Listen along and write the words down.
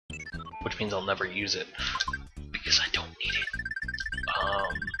which means I'll never use it because I don't need it.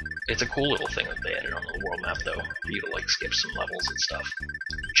 It's a cool little thing that they added on the world map, though, for you to like skip some levels and stuff.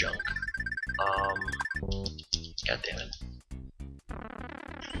 Junk. God damn it.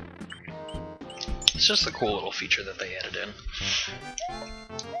 It's just a cool little feature that they added in.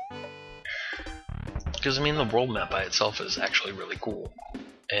 Because, I mean, the world map by itself is actually really cool.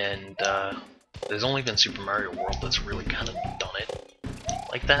 And, there's only been Super Mario World that's really kind of done it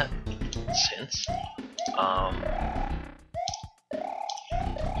like that since.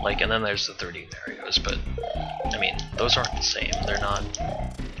 Like, and then there's the 3D Marios, but, I mean, those aren't the same. They're not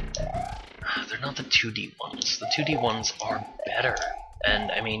the 2D ones. The 2D ones are better.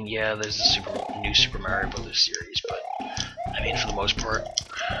 And, I mean, yeah, there's the new Super Mario Brothers series, but, I mean, for the most part,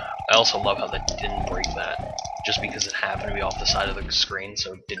 I also love how they didn't break that, just because it happened to be off the side of the screen,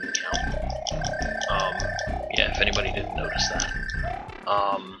 so it didn't count. Yeah, if anybody didn't notice that.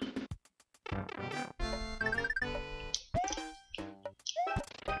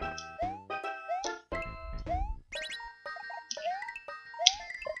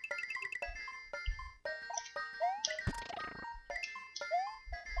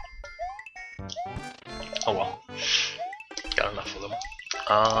 Oh well. Got enough of them.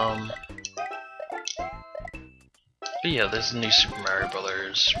 But yeah, there's the new Super Mario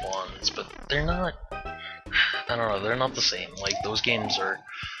Brothers ones, but they're not, I don't know, they're not the same. Like, those games are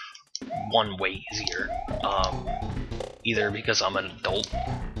one way easier. Either because I'm an adult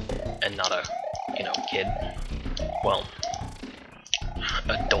and not a, you know, kid. Well,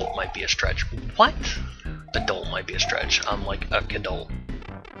 adult might be a stretch. What? Adult might be a stretch. I'm like a kidult,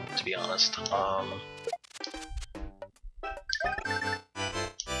 to be honest. Do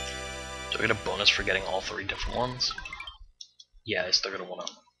I get a bonus for getting all 3 different ones? Yeah, I still gotta wanna.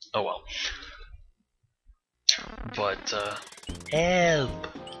 Oh well. But, help!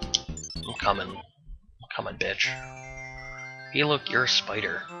 I'm coming. I'm coming, bitch. Hey look, you're a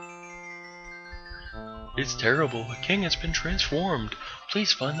spider. It's terrible, the king has been transformed.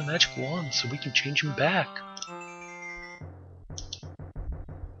 Please find the magic wand so we can change him back.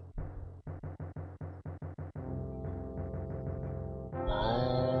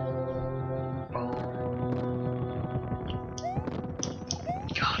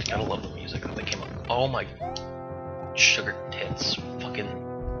 God, gotta love the music that they came up. Oh my sugar tits. Fucking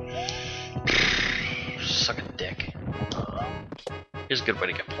suck a dick. Here's a good way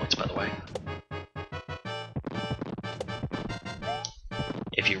to get points, by the way.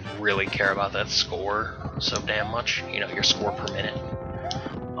 If you really care about that score so damn much, you know, your score per minute,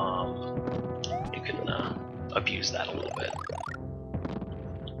 you can abuse that a little bit.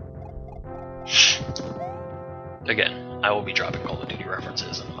 Again, I will be dropping Call of Duty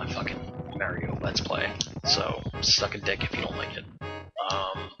references in my fucking Mario Let's Play, so suck a dick if you don't like it.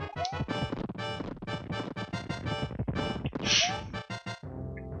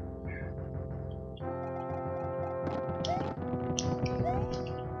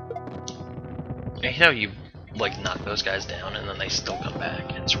 I hate how you, like, knock those guys down and then they still come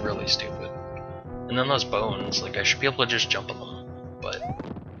back. It's really stupid. And then those bones, like, I should be able to just jump on them, but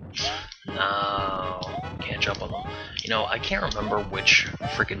no, can't jump on them. You know, I can't remember which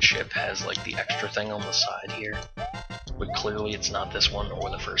frickin' ship has, like, the extra thing on the side here, but clearly it's not this one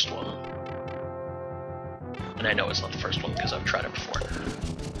or the first one. And I know it's not the first one because I've tried it before.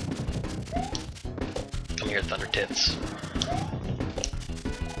 Come here, Thunder Tits.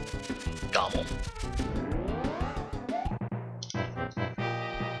 Gobble.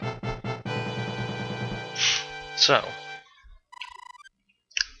 So,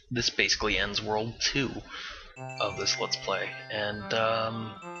 this basically ends World 2 of this Let's Play, and,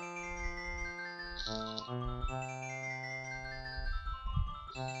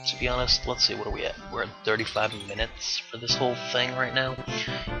 to be honest, let's see, what are we at? We're at 35 minutes for this whole thing right now.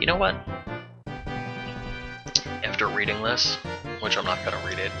 You know what? After reading this, which I'm not going to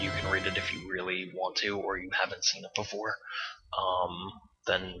read it, you can read it if you really want to, or you haven't seen it before,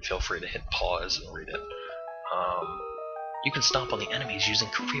 then feel free to hit pause and read it. You can stomp on the enemies using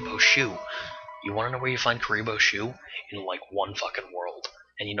Kuribo's Shoe. You wanna know where you find Kuribo's Shoe? In like one fucking world.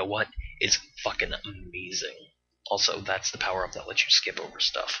 And you know what? It's fucking amazing. Also, that's the power-up that lets you skip over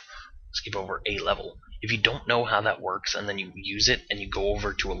stuff. Skip over a level. If you don't know how that works, and then you use it, and you go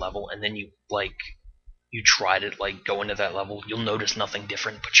over to a level, and then you, like, you try to, like, go into that level, you'll notice nothing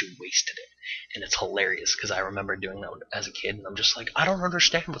different, but you wasted it. And it's hilarious, because I remember doing that as a kid, and I'm just like, I don't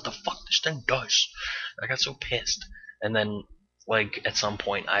understand what the fuck this thing does. I got so pissed. And then, like, at some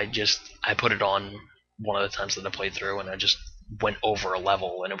point, I put it on one of the times that I played through, and I just went over a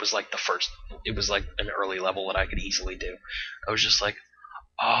level, and it was like it was like an early level that I could easily do. I was just like,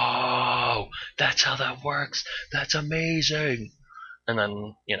 oh, That's how that works. That's amazing. And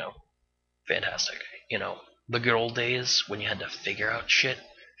then, fantastic. The good old days when you had to figure out shit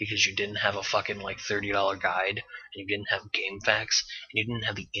because you didn't have a fucking like $30 guide and you didn't have GameFAQs and you didn't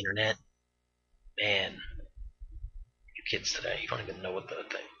have the internet. Man, you kids today, you don't even know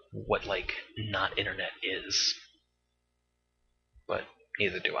what like not internet is. But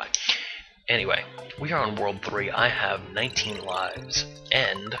neither do I. Anyway, we are on World 3. I have 19 lives,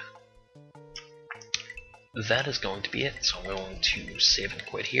 and that is going to be it. So I'm going to save and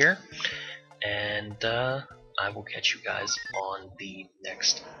quit here, and I will catch you guys on the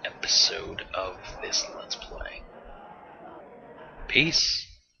next episode of this Let's Play. Peace!